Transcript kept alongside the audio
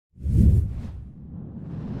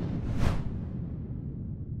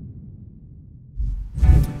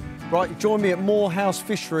Right, join me at More House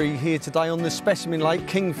Fishery here today on the Specimen Lake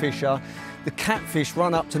Kingfisher. The catfish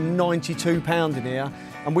run up to £92 in here,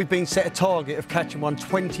 and we've been set a target of catching one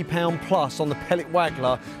 £20 plus on the Pellet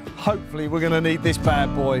Waggler. Hopefully we're going to need this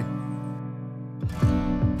bad boy.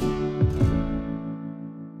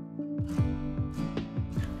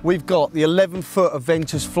 We've got the 11-foot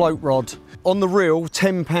Aventus float rod. On the reel,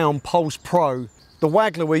 £10 Pulse Pro. The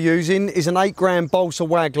waggler we're using is an 8-gram balsa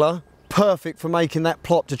waggler, perfect for making that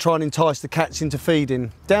plop to try and entice the cats into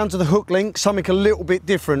feeding. Down to the hook link, something a little bit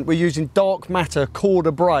different. We're using dark matter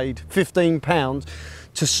Corda braid, £15,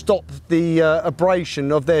 to stop the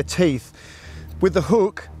abrasion of their teeth. With the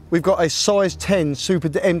hook, we've got a size 10 Super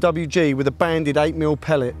MWG with a banded 8mm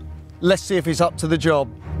pellet. Let's see if he's up to the job.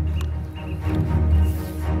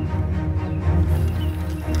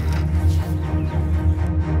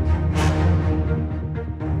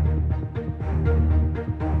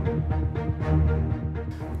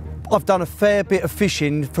 I've done a fair bit of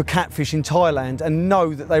fishing for catfish in Thailand and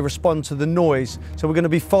know that they respond to the noise. So we're going to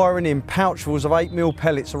be firing in pouchfuls of 8mm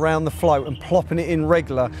pellets around the float and plopping it in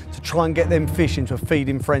regular to try and get them fish into a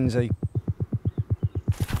feeding frenzy.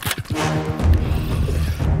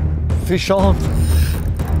 Fish on.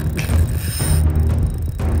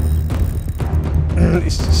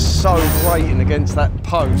 It's so grating against that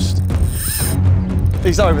post.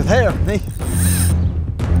 He's over there, isn't he?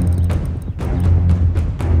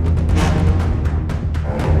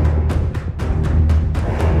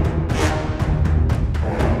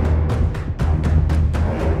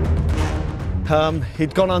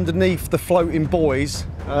 He'd gone underneath the floating buoys,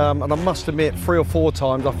 and I must admit 3 or 4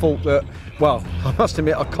 times I thought that, well, I must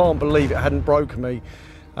admit I can't believe it hadn't broken me.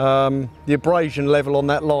 The abrasion level on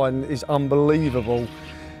that line is unbelievable.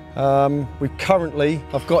 I've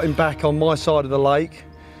got him back on my side of the lake,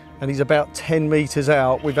 and he's about 10 metres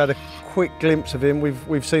out. We've had a quick glimpse of him,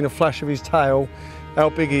 we've seen a flash of his tail. How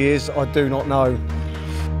big he is, I do not know.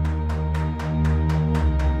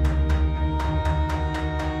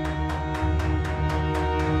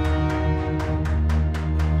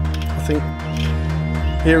 I think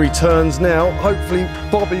here he turns now. Hopefully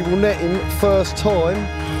Bobby will net him first time.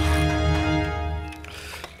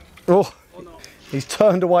 Oh, he's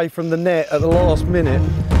turned away from the net at the last minute.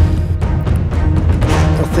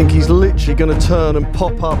 I think he's literally going to turn and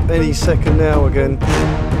pop up any second now again.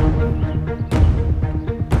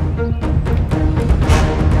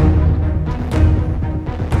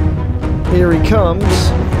 Here he comes.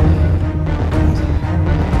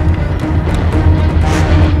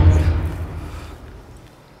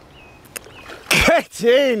 Get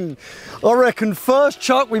in! I reckon first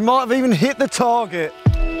chuck we might have even hit the target.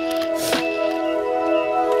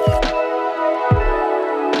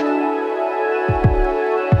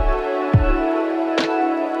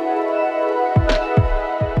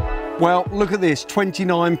 Well, look at this,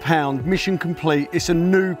 £29, mission complete. It's a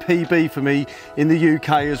new PB for me in the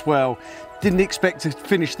UK as well. Didn't expect to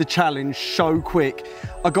finish the challenge so quick.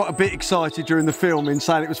 I got a bit excited during the filming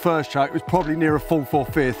saying it was first chuck. It was probably near a 4th or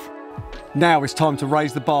 5th. Now it's time to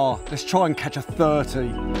raise the bar. Let's try and catch a 30.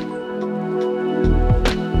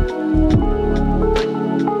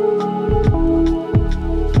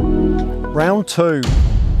 Round 2.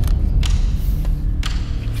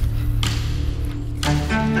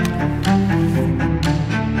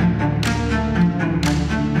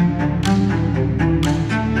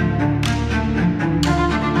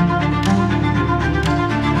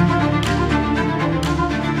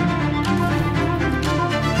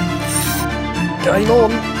 Game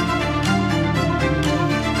on.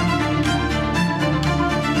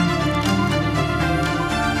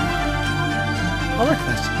 I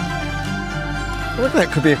reckon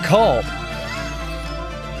that could be a carp.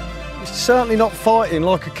 It's certainly not fighting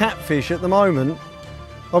like a catfish at the moment.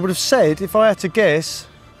 I would have said, if I had to guess,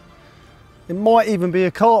 it might even be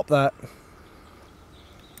a carp, that.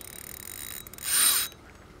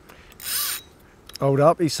 Hold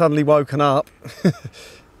up, he's suddenly woken up.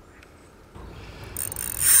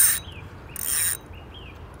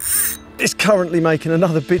 It's currently making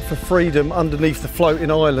another bid for freedom underneath the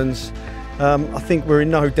floating islands. I think we're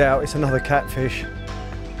in no doubt it's another catfish.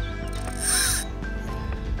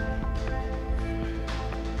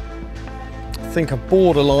 I think I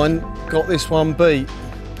borderline got this one beat.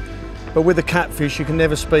 But with a catfish you can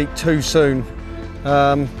never speak too soon,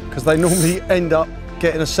 because they normally end up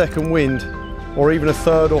getting a second wind, or even a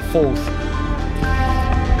 3rd or 4th.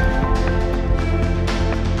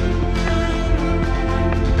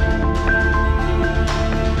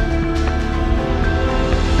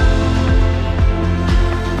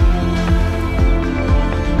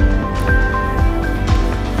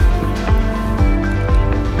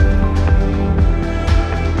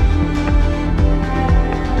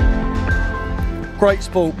 Great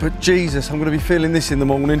sport, but Jesus, I'm going to be feeling this in the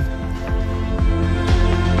morning.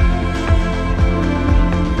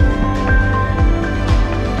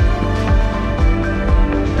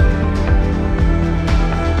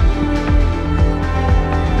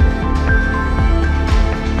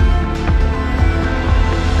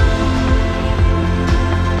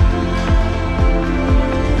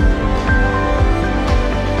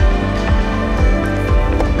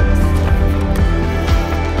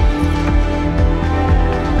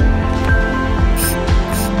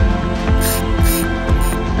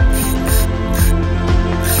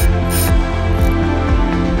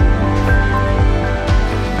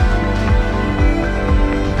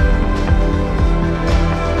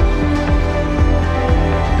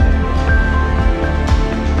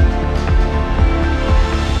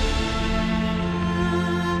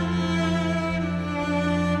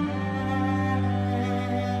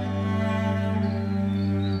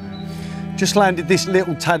 Just landed this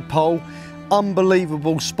little tadpole.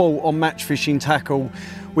 Unbelievable sport on match fishing tackle.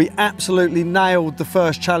 We absolutely nailed the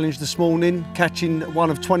first challenge this morning, catching one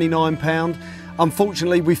of 29 pound.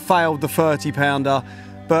 Unfortunately, we failed the 30 pounder,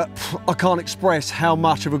 but I can't express how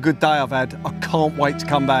much of a good day I've had. I can't wait to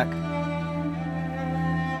come back.